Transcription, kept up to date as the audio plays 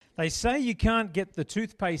They say you can't get the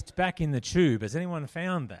toothpaste back in the tube. Has anyone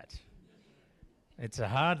found that? It's a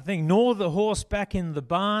hard thing. Nor the horse back in the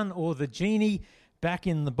barn or the genie back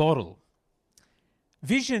in the bottle.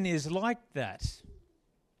 Vision is like that.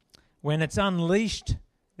 When it's unleashed,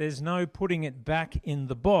 there's no putting it back in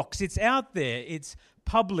the box. It's out there. It's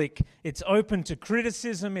public. It's open to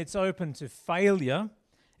criticism. It's open to failure.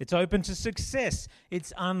 It's open to success.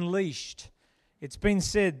 It's unleashed. It's been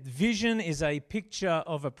said, vision is a picture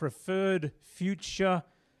of a preferred future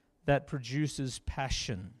that produces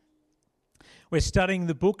passion. We're studying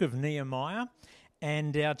the book of Nehemiah,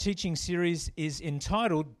 and our teaching series is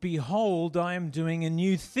entitled, Behold, I am doing a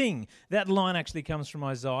new thing. That line actually comes from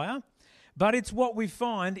Isaiah, but it's what we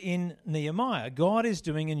find in Nehemiah. God is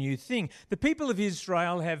doing a new thing. The people of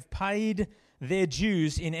Israel have paid their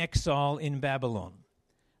dues in exile in Babylon.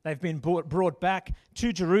 They've been brought back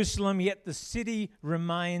to Jerusalem, yet the city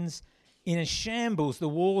remains in a shambles. The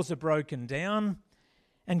walls are broken down,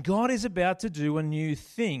 and God is about to do a new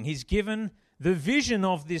thing. He's given the vision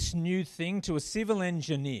of this new thing to a civil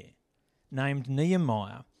engineer named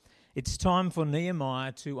Nehemiah. It's time for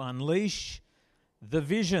Nehemiah to unleash the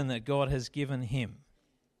vision that God has given him.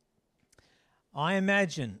 I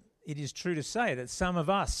imagine it is true to say that some of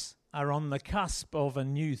us are on the cusp of a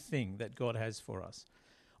new thing that God has for us.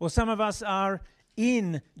 Or some of us are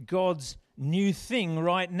in God's new thing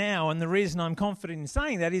right now. And the reason I'm confident in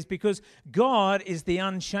saying that is because God is the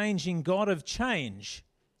unchanging God of change.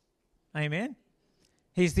 Amen?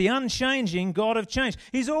 He's the unchanging God of change.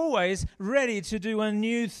 He's always ready to do a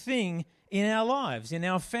new thing in our lives, in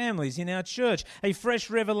our families, in our church. A fresh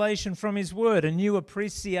revelation from His Word, a new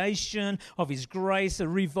appreciation of His grace, a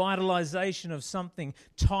revitalization of something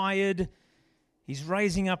tired. He's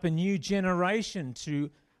raising up a new generation to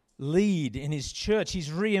lead in His church. He's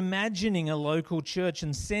reimagining a local church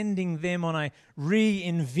and sending them on a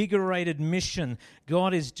reinvigorated mission.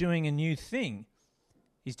 God is doing a new thing.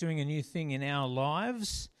 He's doing a new thing in our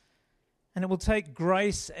lives, and it will take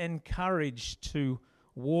grace and courage to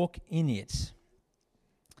walk in it.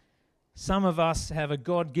 Some of us have a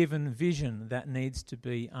God-given vision that needs to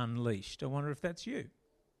be unleashed. I wonder if that's you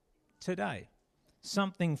today.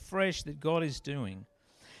 Something fresh that God is doing.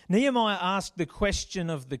 Nehemiah asked the question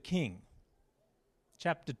of the king.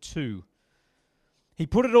 Chapter 2. He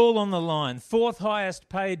put it all on the line. Fourth highest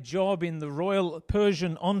paid job in the royal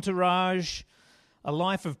Persian entourage. A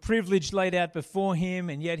life of privilege laid out before him,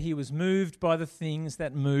 and yet he was moved by the things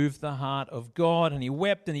that move the heart of God. And he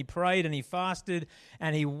wept and he prayed and he fasted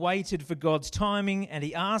and he waited for God's timing, and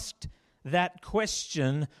he asked that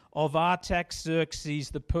question of Artaxerxes,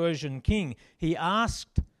 the Persian king. He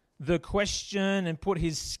asked the question and put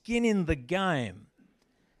his skin in the game.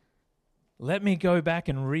 Let me go back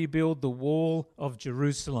and rebuild the wall of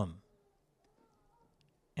Jerusalem.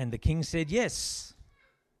 And the king said, yes.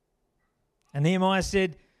 And Nehemiah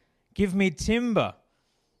said, give me timber.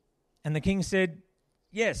 And the king said,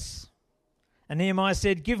 yes. And Nehemiah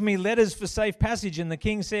said, give me letters for safe passage. And the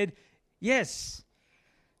king said, yes.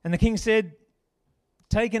 And the king said,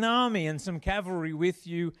 take an army and some cavalry with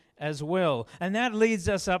you as well. And that leads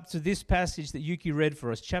us up to this passage that Yuki read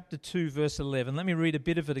for us, chapter 2, verse 11. Let me read a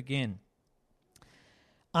bit of it again.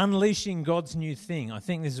 Unleashing God's new thing. I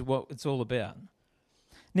think this is what it's all about.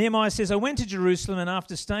 Nehemiah says, I went to Jerusalem, and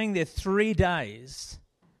after staying there 3 days,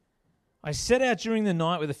 I set out during the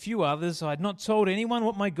night with a few others. I had not told anyone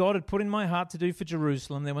what my God had put in my heart to do for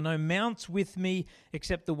Jerusalem. There were no mounts with me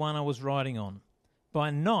except the one I was riding on.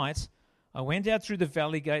 By night, I went out through the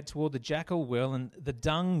valley gate toward the Jackal Well and the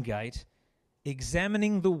Dung Gate,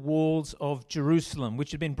 examining the walls of Jerusalem,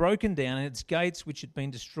 which had been broken down, and its gates, which had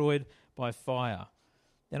been destroyed by fire.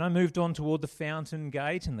 Then I moved on toward the Fountain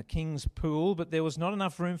Gate and the King's Pool, but there was not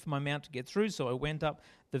enough room for my mount to get through, so I went up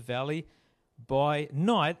the valley by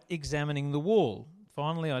night, examining the wall.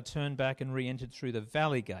 Finally, I turned back and re-entered through the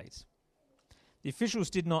Valley Gate. The officials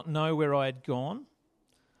did not know where I had gone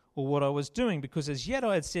or what I was doing, because as yet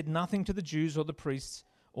I had said nothing to the Jews or the priests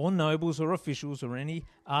or nobles or officials or any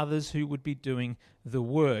others who would be doing the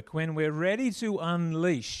work. When we're ready to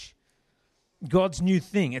unleash God's new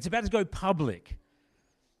thing, it's about to go public.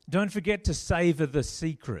 Don't forget to savor the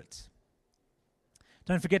secret.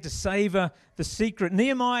 Don't forget to savor the secret.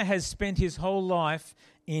 Nehemiah has spent his whole life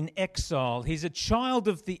in exile. He's a child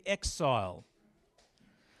of the exile.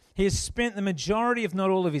 He has spent the majority, if not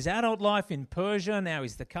all, of his adult life in Persia. Now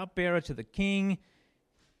he's the cupbearer to the king,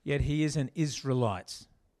 yet he is an Israelite.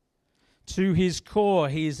 To his core,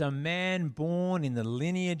 he is a man born in the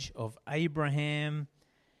lineage of Abraham,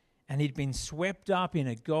 and he'd been swept up in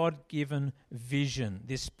a God-given vision,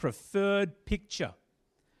 this preferred picture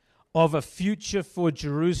of a future for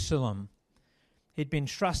Jerusalem. He'd been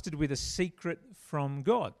trusted with a secret from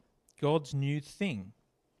God, God's new thing.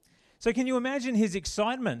 So can you imagine his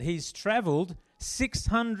excitement? He's travelled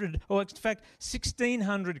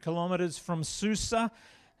 1,600 kilometres from Susa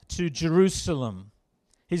to Jerusalem.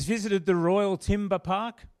 He's visited the Royal Timber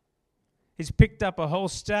Park. He's picked up a whole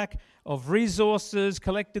stack of resources,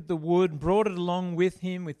 collected the wood, brought it along with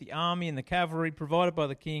him with the army and the cavalry provided by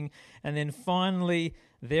the king, and then finally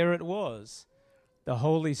there it was, the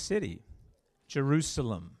holy city,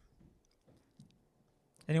 Jerusalem.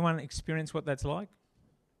 Anyone experience what that's like?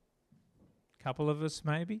 A couple of us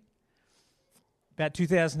maybe. About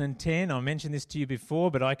 2010, I mentioned this to you before,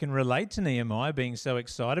 but I can relate to Nehemiah being so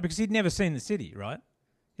excited because he'd never seen the city, right?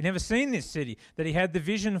 He'd never seen this city that he had the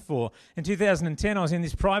vision for. In 2010, I was in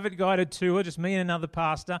this private guided tour, just me and another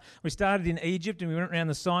pastor. We started in Egypt and we went around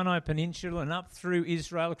the Sinai Peninsula and up through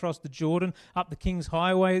Israel, across the Jordan, up the King's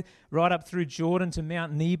Highway, right up through Jordan to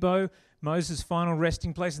Mount Nebo, Moses' final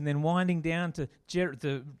resting place, and then winding down to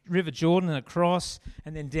the River Jordan and across,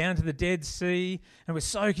 and then down to the Dead Sea. And we're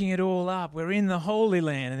soaking it all up. We're in the Holy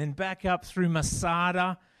Land, and then back up through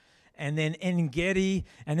Masada, and then En-Gedi,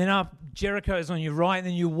 and then up Jericho's on your right, and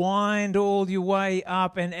then you wind all your way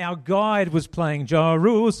up, and our guide was playing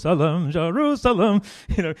Jerusalem, Jerusalem,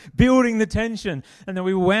 building the tension. And then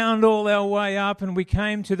we wound all our way up, and we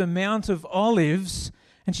came to the Mount of Olives,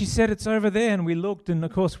 and she said, it's over there, and we looked, and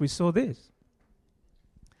of course we saw this.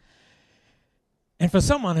 And for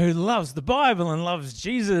someone who loves the Bible and loves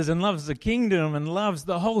Jesus and loves the kingdom and loves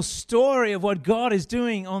the whole story of what God is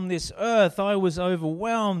doing on this earth, I was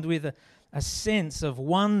overwhelmed with a sense of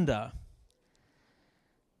wonder.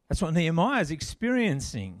 That's what Nehemiah is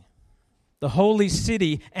experiencing. The holy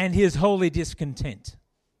city and his holy discontent.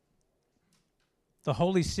 The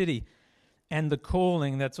holy city and the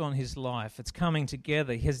calling that's on his life. It's coming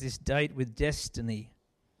together. He has this date with destiny.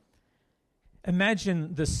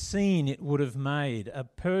 Imagine the scene it would have made, a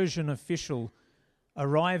Persian official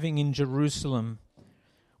arriving in Jerusalem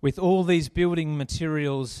with all these building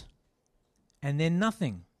materials and then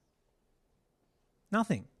nothing.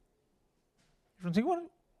 Nothing. Everyone's thinking,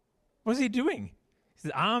 what is he doing?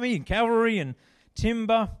 His army and cavalry and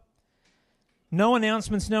timber. No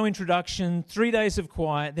announcements, no introduction, 3 days of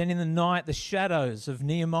quiet. Then in the night, the shadows of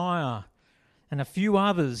Nehemiah and a few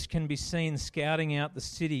others can be seen scouting out the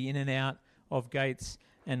city in and out of gates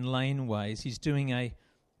and laneways. He's doing a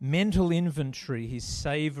mental inventory. He's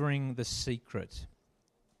savouring the secret.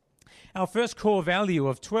 Our first core value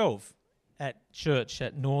of 12 at church,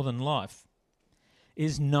 at Northern Life,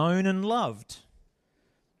 is known and loved.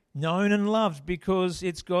 Known and loved because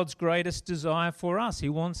it's God's greatest desire for us. He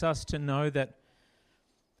wants us to know that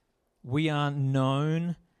we are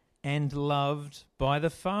known and loved by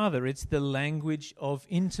the Father. It's the language of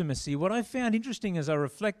intimacy. What I found interesting as I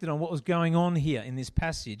reflected on what was going on here in this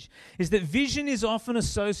passage is that vision is often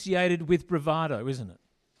associated with bravado, isn't it?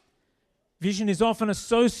 Vision is often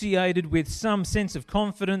associated with some sense of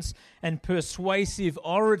confidence and persuasive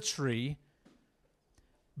oratory,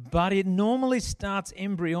 but it normally starts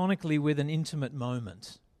embryonically with an intimate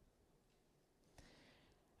moment.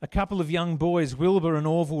 A couple of young boys, Wilbur and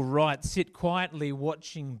Orville Wright, sit quietly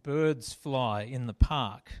watching birds fly in the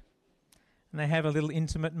park. And they have a little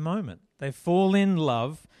intimate moment. They fall in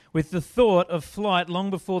love with the thought of flight long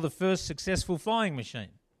before the first successful flying machine.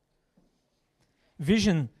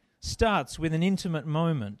 Vision starts with an intimate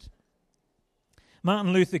moment.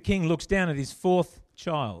 Martin Luther King looks down at his fourth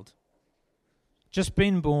child, just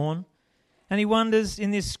been born, and he wonders in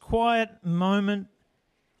this quiet moment,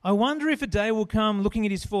 I wonder if a day will come, looking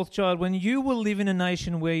at his fourth child, when you will live in a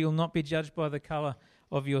nation where you'll not be judged by the colour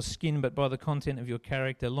of your skin, but by the content of your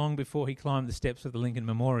character, long before he climbed the steps of the Lincoln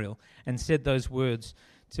Memorial and said those words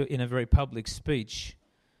in a very public speech.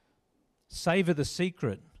 Savour the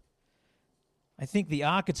secret. I think the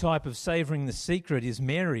archetype of savouring the secret is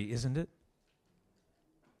Mary, isn't it?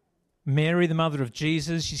 Mary, the mother of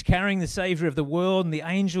Jesus, she's carrying the Saviour of the world, and the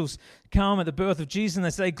angels come at the birth of Jesus and they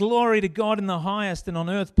say, glory to God in the highest, and on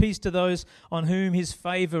earth peace to those on whom his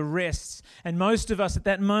favour rests. And most of us at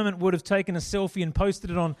that moment would have taken a selfie and posted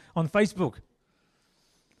it on Facebook.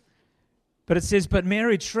 But it says, but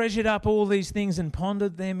Mary treasured up all these things and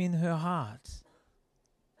pondered them in her heart.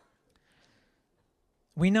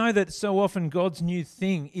 We know that so often God's new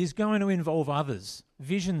thing is going to involve others.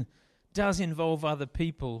 Vision does involve other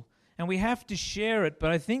people. And we have to share it, but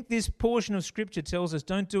I think this portion of Scripture tells us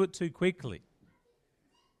don't do it too quickly.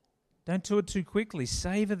 Don't do it too quickly.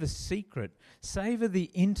 Savour the secret. Savour the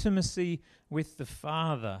intimacy with the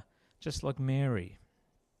Father, just like Mary.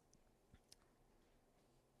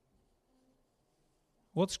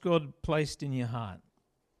 What's God placed in your heart?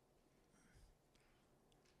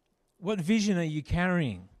 What vision are you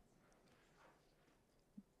carrying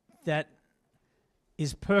that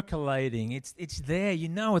is percolating? It's there, you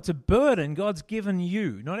know, it's a burden God's given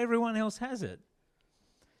you. Not everyone else has it.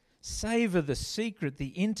 Savor the secret, the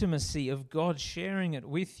intimacy of God sharing it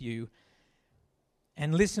with you,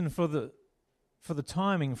 and listen for the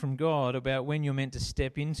timing from God about when you're meant to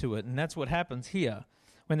step into it. And that's what happens here.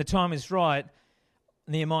 When the time is right,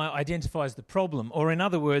 Nehemiah identifies the problem, or in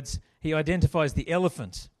other words, he identifies the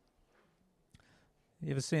elephant.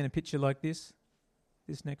 You ever seen a picture like this?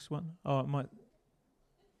 This next one? Oh, it might.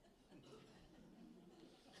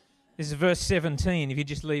 This is verse 17, if you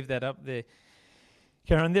just leave that up there.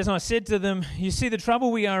 Karen, then I said to them, you see the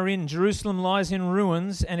trouble we are in. Jerusalem lies in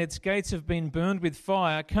ruins, and its gates have been burned with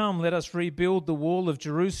fire. Come, let us rebuild the wall of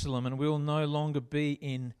Jerusalem, and we will no longer be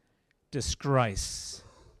in disgrace.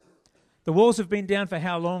 The walls have been down for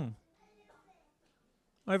how long?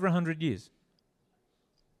 Over 100 years.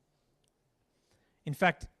 In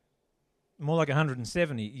fact, more like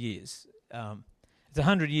 170 years. It's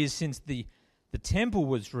 100 years since the temple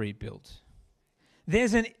was rebuilt.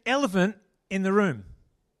 There's an elephant in the room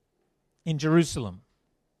in Jerusalem.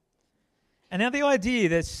 And now the idea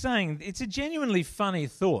they're saying, it's a genuinely funny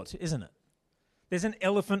thought, isn't it? There's an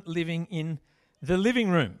elephant living in the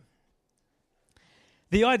living room.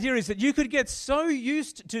 The idea is that you could get so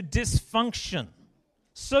used to dysfunction,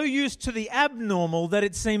 so used to the abnormal that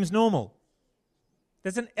it seems normal.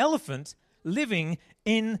 There's an elephant living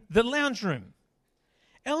in the lounge room.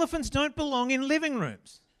 Elephants don't belong in living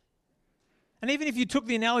rooms. And even if you took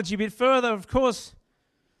the analogy a bit further, of course,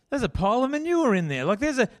 there's a pile of manure in there. Like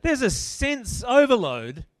there's a sense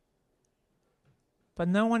overload. But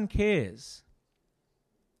no one cares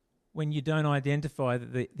when you don't identify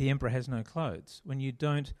that the emperor has no clothes, when you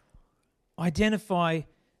don't identify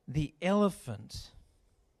the elephant.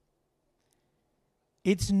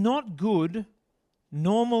 It's not good,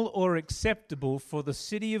 normal, or acceptable for the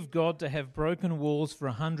city of God to have broken walls for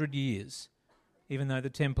 100 years, even though the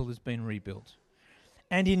temple has been rebuilt.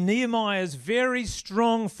 And in Nehemiah's very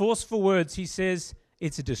strong, forceful words, he says,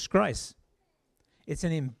 it's a disgrace. It's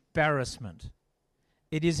an embarrassment.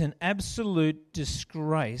 It is an absolute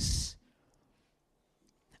disgrace.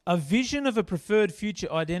 A vision of a preferred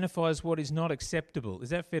future identifies what is not acceptable. Is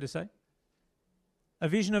that fair to say? A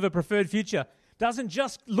vision of a preferred future doesn't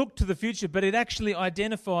just look to the future, but it actually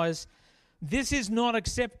identifies this is not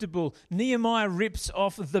acceptable. Nehemiah rips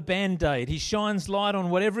off the Band-Aid. He shines light on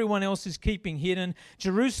what everyone else is keeping hidden.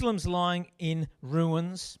 Jerusalem's lying in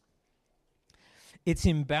ruins. It's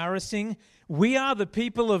embarrassing. We are the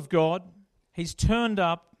people of God. He's turned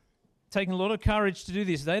up, taking a lot of courage to do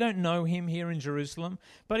this. They don't know him here in Jerusalem,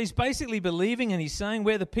 but he's basically believing, and he's saying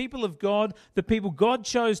we're the people of God, the people God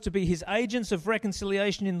chose to be his agents of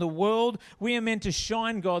reconciliation in the world. We are meant to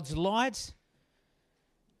shine God's light.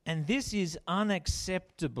 And this is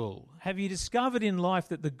unacceptable. Have you discovered in life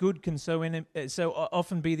that the good can so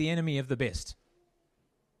often be the enemy of the best?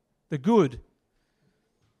 The good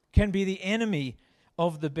can be the enemy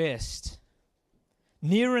of the best.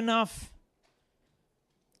 Near enough.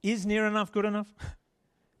 Is near enough good enough?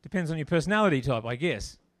 Depends on your personality type, I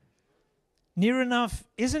guess. Near enough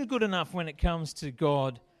isn't good enough when it comes to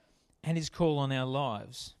God and his call on our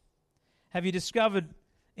lives. Have you discovered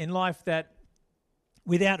in life that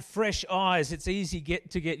without fresh eyes, it's easy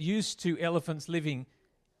to get used to elephants living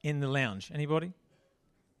in the lounge? Anybody?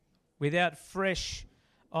 Without fresh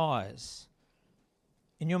eyes.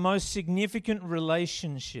 In your most significant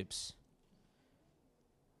relationships,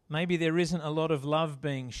 maybe there isn't a lot of love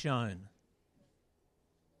being shown,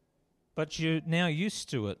 but you're now used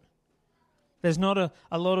to it. There's not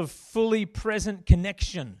a lot of fully present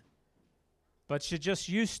connection, but you're just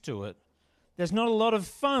used to it. There's not a lot of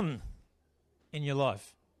fun in your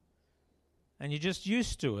life, and you're just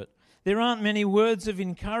used to it. There aren't many words of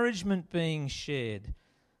encouragement being shared.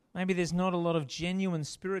 Maybe there's not a lot of genuine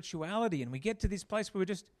spirituality, and we get to this place where we're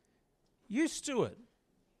just used to it.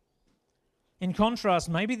 In contrast,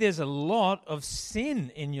 maybe there's a lot of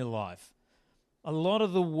sin in your life, a lot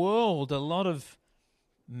of the world, a lot of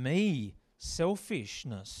me,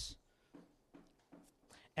 selfishness.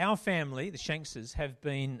 Our family, the Shankses, have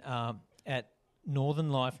been at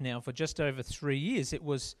Northern Life now for just over 3 years. It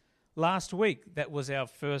was last week that was our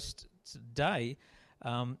first day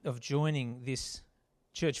of joining this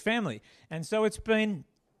church family. And so it's been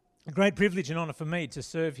a great privilege and honour for me to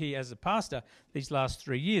serve here as a pastor these last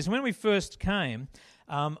 3 years. When we first came,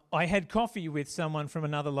 I had coffee with someone from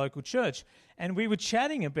another local church, and we were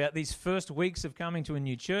chatting about these first weeks of coming to a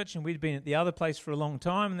new church, and we'd been at the other place for a long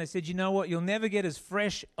time, and they said, you know what, you'll never get as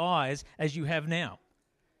fresh eyes as you have now.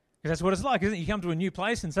 Because that's what it's like, isn't it? You come to a new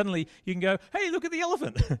place, and suddenly you can go, hey, look at the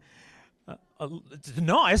elephant. It's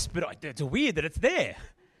nice, but it's weird that it's there.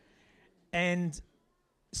 And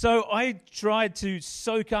so I tried to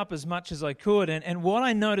soak up as much as I could, and what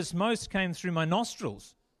I noticed most came through my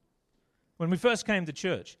nostrils. When we first came to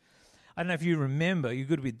church, I don't know if you remember, you're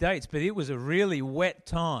good with dates, but it was a really wet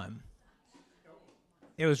time.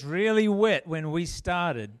 It was really wet when we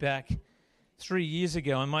started back 3 years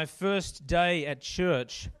ago. On my first day at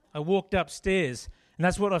church, I walked upstairs, and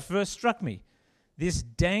that's what first struck me. This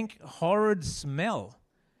dank, horrid smell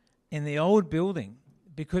in the old building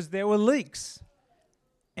because there were leaks.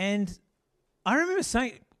 And I remember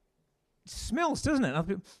saying, it smells, doesn't it? I'd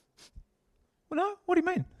be, well, no, what do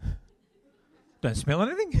you mean? Don't smell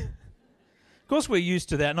anything? Of course we're used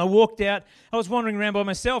to that. And I walked out, I was wandering around by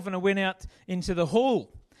myself, and I went out into the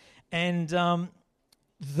hall. And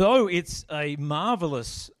though it's a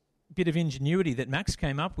marvellous bit of ingenuity that Max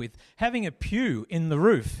came up with, having a pew in the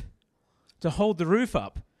roof to hold the roof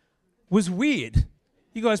up was weird.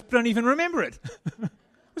 You guys don't even remember it.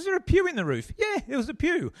 Was there a pew in the roof? Yeah, there was a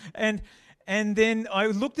pew. And then I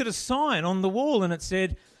looked at a sign on the wall, and it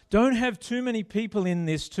said, don't have too many people in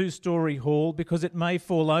this 2-story hall because it may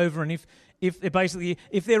fall over, and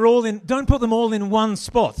if they're all in, don't put them all in one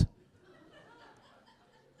spot.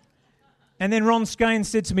 And then Ron Skane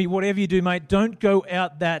said to me, whatever you do, mate, don't go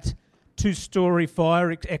out that 2-story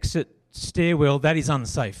fire exit stairwell. That is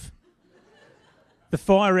unsafe. The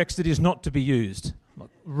fire exit is not to be used. I'm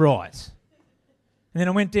like, right. And then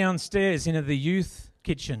I went downstairs into the youth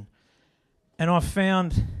kitchen, and I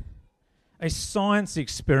found a science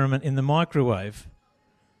experiment in the microwave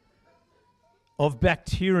of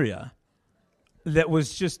bacteria that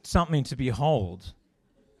was just something to behold.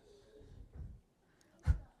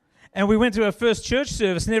 And we went to our first church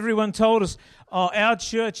service, and everyone told us, oh, our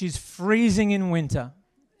church is freezing in winter.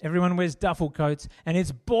 Everyone wears duffel coats, and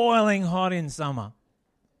it's boiling hot in summer.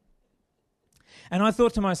 And I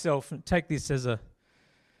thought to myself, take this as a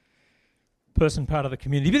person part of the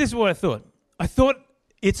community, but this is what I thought. I thought,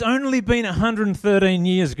 it's only been 113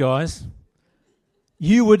 years, guys.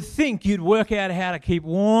 You would think you'd work out how to keep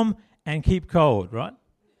warm and keep cold, right?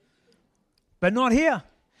 But not here.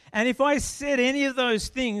 And if I said any of those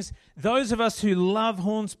things, those of us who love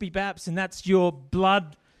Hornsby Baps, and that's your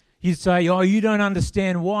blood, you'd say, oh, you don't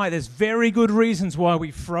understand why. There's very good reasons why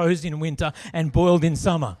we froze in winter and boiled in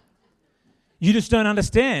summer. You just don't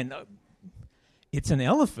understand. It's an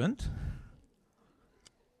elephant.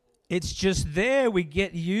 It's just there. We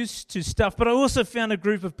get used to stuff. But I also found a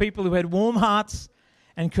group of people who had warm hearts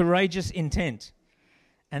and courageous intent.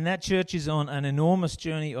 And that church is on an enormous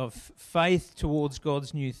journey of faith towards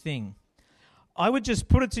God's new thing. I would just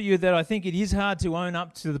put it to you that I think it is hard to own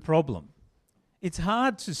up to the problem. It's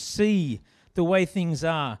hard to see the way things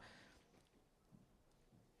are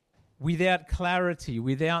without clarity,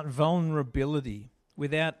 without vulnerability,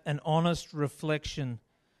 without an honest reflection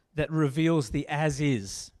that reveals the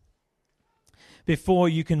as-is, before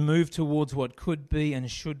you can move towards what could be and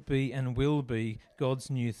should be and will be God's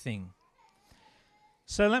new thing.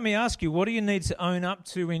 So let me ask you, what do you need to own up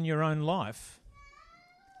to in your own life?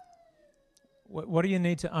 What do you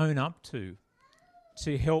need to own up to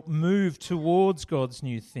help move towards God's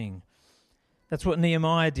new thing? That's what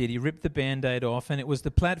Nehemiah did. He ripped the Band-Aid off, and it was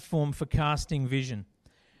the platform for casting vision.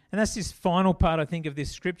 And that's this final part, I think, of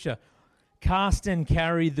this scripture. Cast and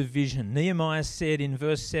carry the vision. Nehemiah said in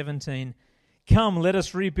verse 17, come, let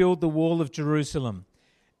us rebuild the wall of Jerusalem.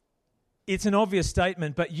 It's an obvious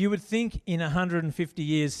statement, but you would think in 150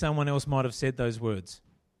 years someone else might have said those words.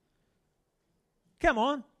 Come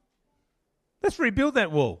on, let's rebuild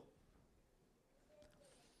that wall.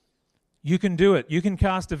 You can do it. You can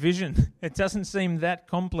cast a vision. It doesn't seem that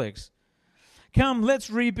complex. Come,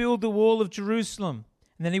 let's rebuild the wall of Jerusalem.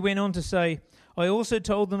 And then he went on to say, I also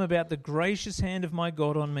told them about the gracious hand of my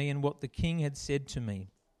God on me and what the king had said to me.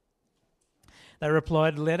 They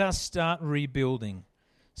replied, let us start rebuilding.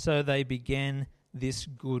 So they began this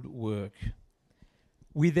good work.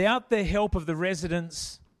 Without the help of the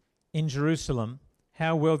residents in Jerusalem,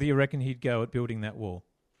 how well do you reckon he'd go at building that wall?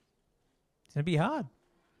 It's going to be hard.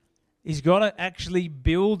 He's got to actually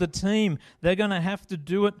build a team. They're going to have to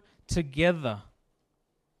do it together.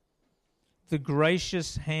 The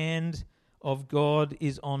gracious hand of God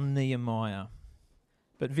is on Nehemiah.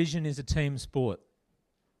 But vision is a team sport.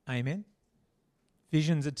 Amen?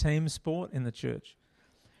 Vision's a team sport in the church.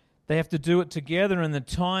 They have to do it together, and the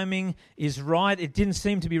timing is right. It didn't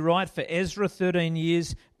seem to be right for Ezra 13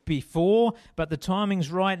 years before, but the timing's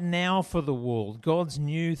right now for the wall, God's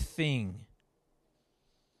new thing.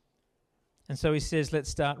 And so he says, let's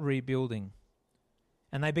start rebuilding.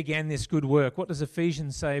 And they began this good work. What does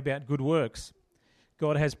Ephesians say about good works?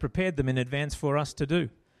 God has prepared them in advance for us to do.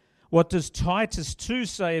 What does Titus 2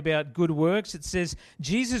 say about good works? It says,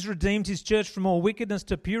 Jesus redeemed his church from all wickedness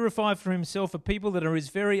to purify for himself a people that are his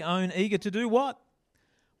very own, eager to do what?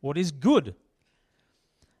 What is good?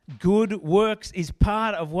 Good works is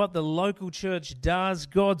part of what the local church does.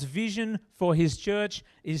 God's vision for his church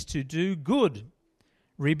is to do good.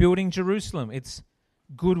 Rebuilding Jerusalem, it's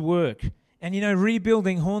good work. And you know,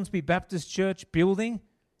 rebuilding Hornsby Baptist Church building,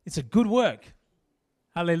 it's a good work.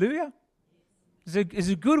 Hallelujah. It's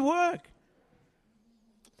a good work.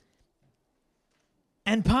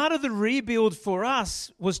 And part of the rebuild for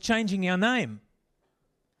us was changing our name.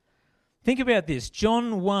 Think about this.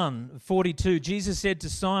 John 1:42, Jesus said to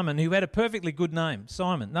Simon, who had a perfectly good name,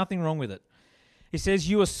 Simon, nothing wrong with it. He says,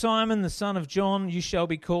 you are Simon, the son of John, you shall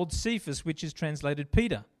be called Cephas, which is translated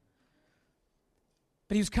Peter.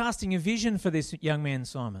 But he was casting a vision for this young man,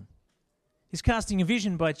 Simon. He's casting a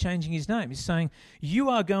vision by changing his name. He's saying, you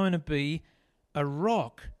are going to be a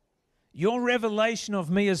rock. Your revelation of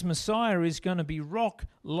me as Messiah is going to be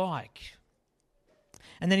rock-like.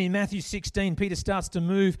 And then in Matthew 16, Peter starts to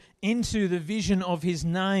move into the vision of his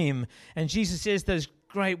name. And Jesus says those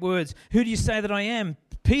great words, who do you say that I am?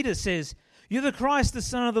 Peter says, you're the Christ, the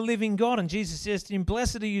Son of the living God. And Jesus says to him,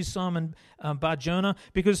 blessed are you, Simon Bar-Jonah,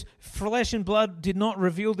 because flesh and blood did not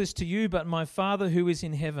reveal this to you, but my Father who is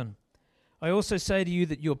in heaven. I also say to you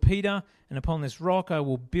that you're Peter, and upon this rock I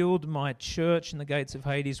will build my church, and the gates of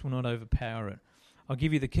Hades will not overpower it. I'll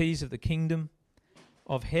give you the keys of the kingdom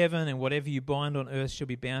of heaven, and whatever you bind on earth shall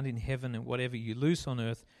be bound in heaven, and whatever you loose on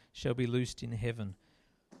earth shall be loosed in heaven.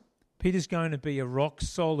 Peter's going to be a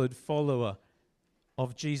rock-solid follower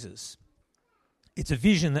of Jesus. It's a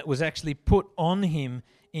vision that was actually put on him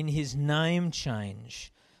in his name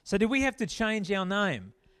change. So did we have to change our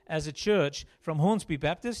name as a church from Hornsby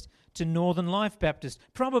Baptist to Northern Life Baptist?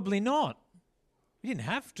 Probably not. We didn't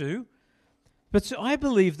have to. But so I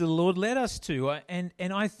believe the Lord led us to, and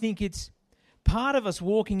I think it's part of us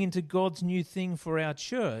walking into God's new thing for our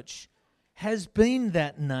church has been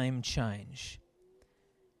that name change.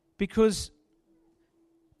 Because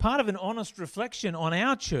part of an honest reflection on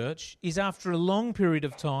our church is after a long period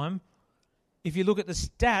of time, if you look at the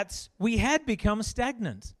stats, we had become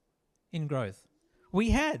stagnant in growth.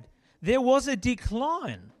 We had. There was a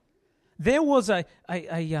decline. There was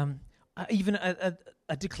even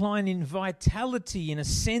a decline in vitality, in a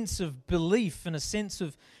sense of belief, and a sense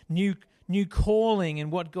of new calling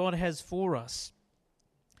and what God has for us.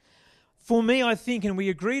 For me, I think, and we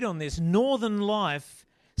agreed on this, Northern Life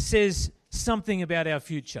says something about our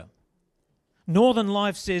future. Northern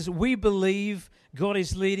Life says we believe God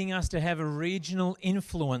is leading us to have a regional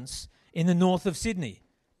influence in the north of Sydney.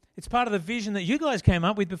 It's part of the vision that you guys came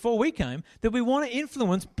up with before we came, that we want to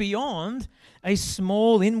influence beyond a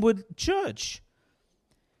small inward church.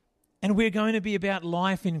 And we're going to be about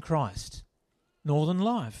life in Christ. Northern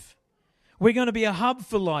Life. We're going to be a hub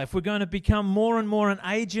for life. We're going to become more and more an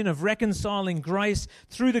agent of reconciling grace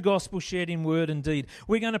through the gospel shared in word and deed.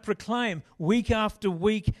 We're going to proclaim week after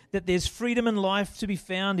week that there's freedom and life to be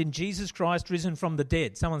found in Jesus Christ risen from the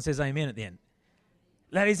dead. Someone says amen at the end.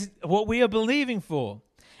 That is what we are believing for.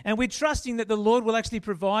 And we're trusting that the Lord will actually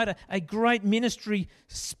provide a great ministry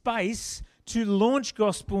space to launch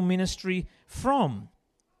gospel ministry from.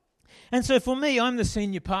 And so for me, I'm the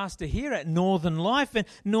senior pastor here at Northern Life, and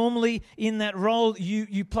normally in that role,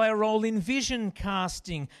 you play a role in vision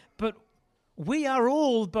casting. But we are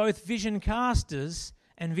all both vision casters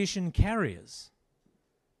and vision carriers.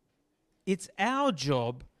 It's our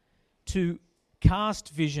job to cast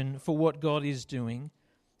vision for what God is doing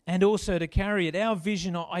and also to carry it. Our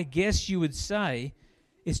vision, I guess you would say,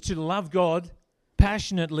 is to love God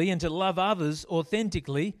passionately and to love others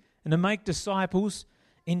authentically and to make disciples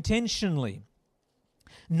intentionally.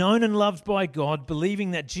 Known and loved by God,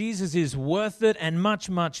 believing that Jesus is worth it and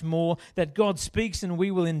much, much more, that God speaks and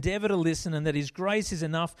we will endeavor to listen, and that His grace is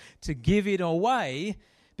enough to give it away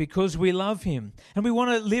because we love Him. And we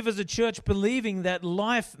want to live as a church believing that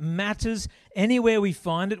life matters anywhere we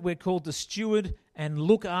find it. We're called to steward and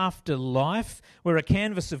look after life. We're a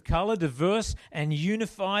canvas of colour, diverse and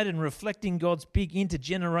unified and reflecting God's big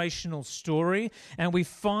intergenerational story. And we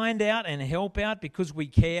find out and help out because we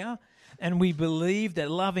care. And we believe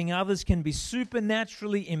that loving others can be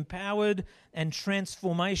supernaturally empowered and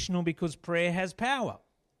transformational because prayer has power.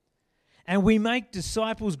 And we make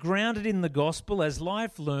disciples grounded in the gospel as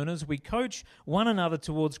life learners. We coach one another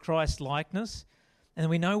towards Christ's likeness. And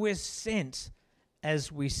we know we're sent as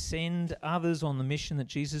we send others on the mission that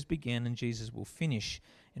Jesus began and Jesus will finish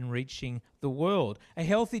in reaching the world. A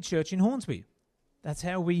healthy church in Hornsby. That's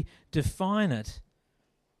how we define it.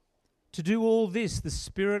 To do all this, the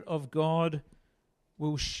Spirit of God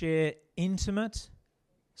will share intimate,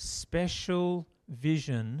 special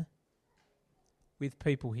vision with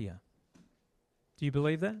people here. Do you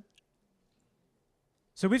believe that?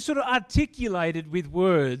 So we've sort of articulated with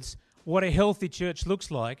words what a healthy church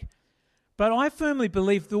looks like, but I firmly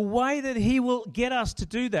believe the way that he will get us to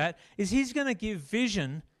do that is he's going to give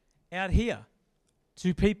vision out here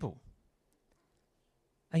to people.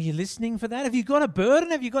 Are you listening for that? Have you got a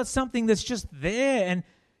burden? Have you got something that's just there and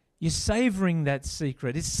you're savoring that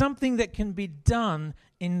secret? It's something that can be done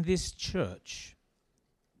in this church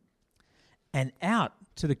and out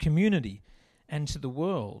to the community and to the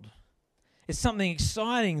world. It's something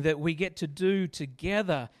exciting that we get to do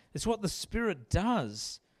together. It's what the Spirit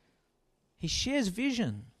does. He shares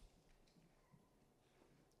vision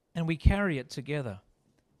and we carry it together.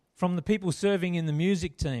 From the people serving in the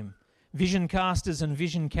music team, vision casters and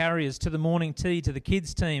vision carriers, to the morning tea, to the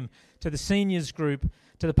kids team, to the seniors group,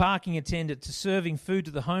 to the parking attendant, to serving food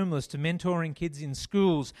to the homeless, to mentoring kids in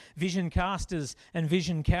schools, vision casters and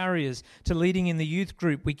vision carriers, to leading in the youth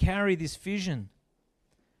group. We carry this vision.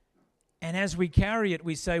 And as we carry it,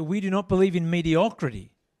 we say, we do not believe in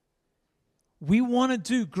mediocrity. We want to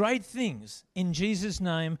do great things in Jesus'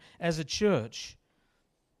 name as a church.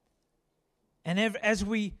 And as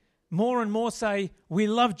we more and more say, we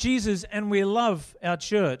love Jesus and we love our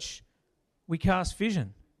church, we cast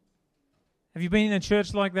vision. Have you been in a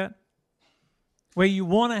church like that? Where you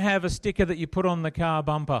want to have a sticker that you put on the car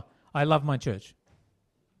bumper, I love my church.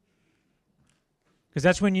 Because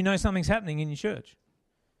that's when you know something's happening in your church.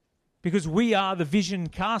 Because we are the vision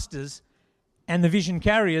casters and the vision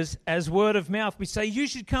carriers. As word of mouth, we say, you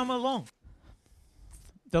should come along.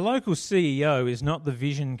 The local CEO is not the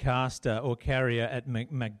vision caster or carrier at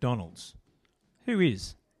McDonald's. Who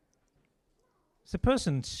is? It's the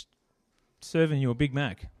person serving you a Big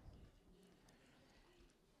Mac.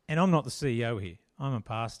 And I'm not the CEO here. I'm a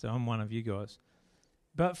pastor. I'm one of you guys.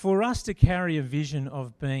 But for us to carry a vision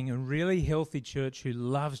of being a really healthy church who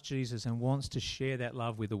loves Jesus and wants to share that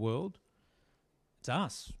love with the world, it's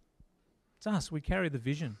us. It's us. We carry the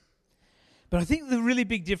vision. But I think the really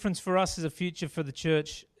big difference for us as a future for the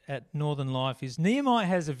church at Northern Life is Nehemiah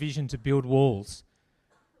has a vision to build walls.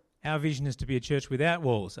 Our vision is to be a church without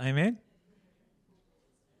walls. Amen?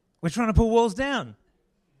 We're trying to pull walls down.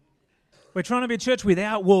 We're trying to be a church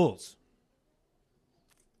without walls.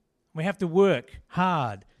 We have to work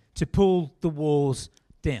hard to pull the walls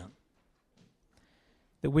down,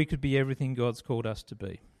 that we could be everything God's called us to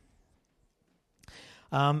be.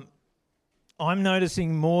 I'm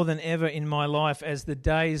noticing more than ever in my life as the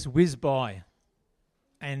days whiz by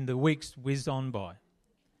and the weeks whiz on by.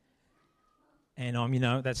 And I'm,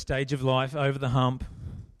 at that stage of life, over the hump.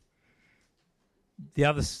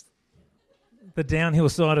 The downhill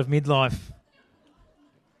side of midlife.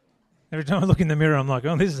 Every time I look in the mirror, I'm like,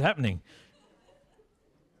 oh, this is happening.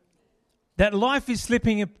 That life is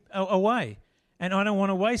slipping away. And I don't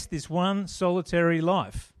want to waste this one solitary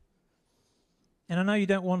life. And I know you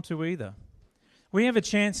don't want to either. We have a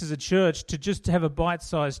chance as a church to just have a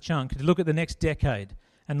bite-sized chunk, to look at the next decade,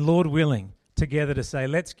 and Lord willing, together to say,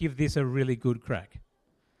 let's give this a really good crack.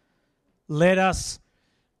 Let us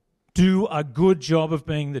do a good job of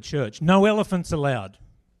being the church. No elephants allowed.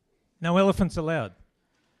 No elephants allowed.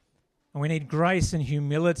 And we need grace and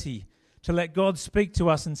humility to let God speak to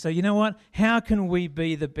us and say, you know what? How can we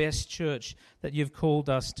be the best church that you've called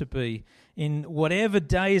us to be? In whatever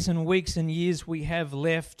days and weeks and years we have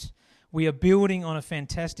left, we are building on a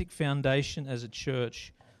fantastic foundation as a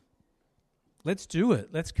church. Let's do it.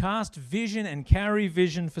 Let's cast vision and carry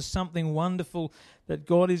vision for something wonderful that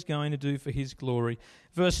God is going to do for his glory.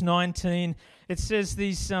 Verse 19, it says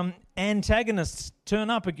these antagonists turn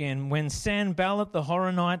up again when Sanballat the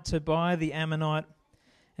Horonite, Tobiah the Ammonite,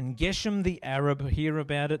 and Geshem the Arab hear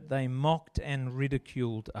about it. They mocked and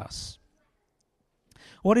ridiculed us.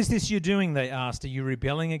 What is this you're doing, they asked. Are you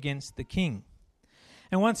rebelling against the king?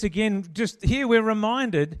 And once again, just here we're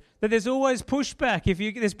reminded that there's always pushback.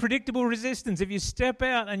 There's predictable resistance. If you step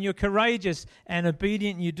out and you're courageous and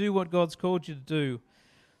obedient and you do what God's called you to do,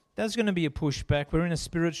 there's going to be a pushback. We're in a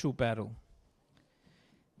spiritual battle.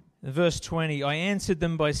 Verse 20, I answered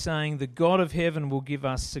them by saying, the God of heaven will give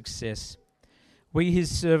us success. We,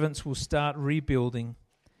 his servants, will start rebuilding.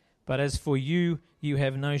 But as for you, you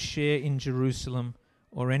have no share in Jerusalem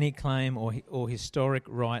or any claim or historic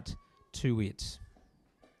right to it.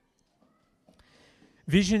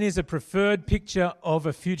 Vision is a preferred picture of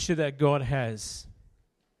a future that God has.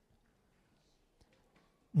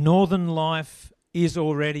 Northern Life is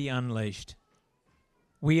already unleashed.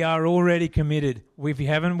 We are already committed. If you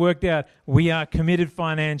haven't worked out, we are committed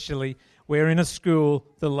financially. We're in a school.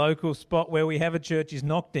 The local spot where we have a church is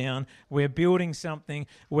knocked down. We're building something.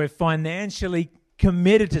 We're financially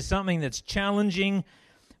committed to something that's challenging,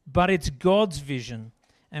 but it's God's vision,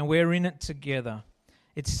 and we're in it together.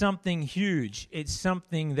 It's something huge. It's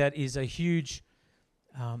something that is a huge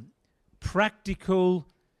practical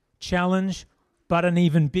challenge, but an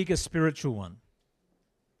even bigger spiritual one.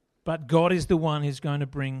 But God is the one who's going to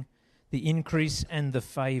bring the increase and the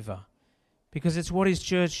favor, because it's what His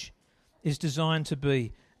church is designed to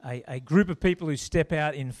be, a group of people who step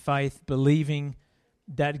out in faith, believing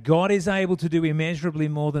that God is able to do immeasurably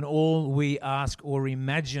more than all we ask or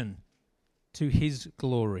imagine to His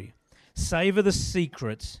glory. Savor the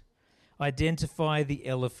secret, identify the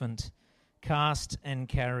elephant, cast and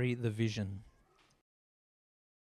carry the vision.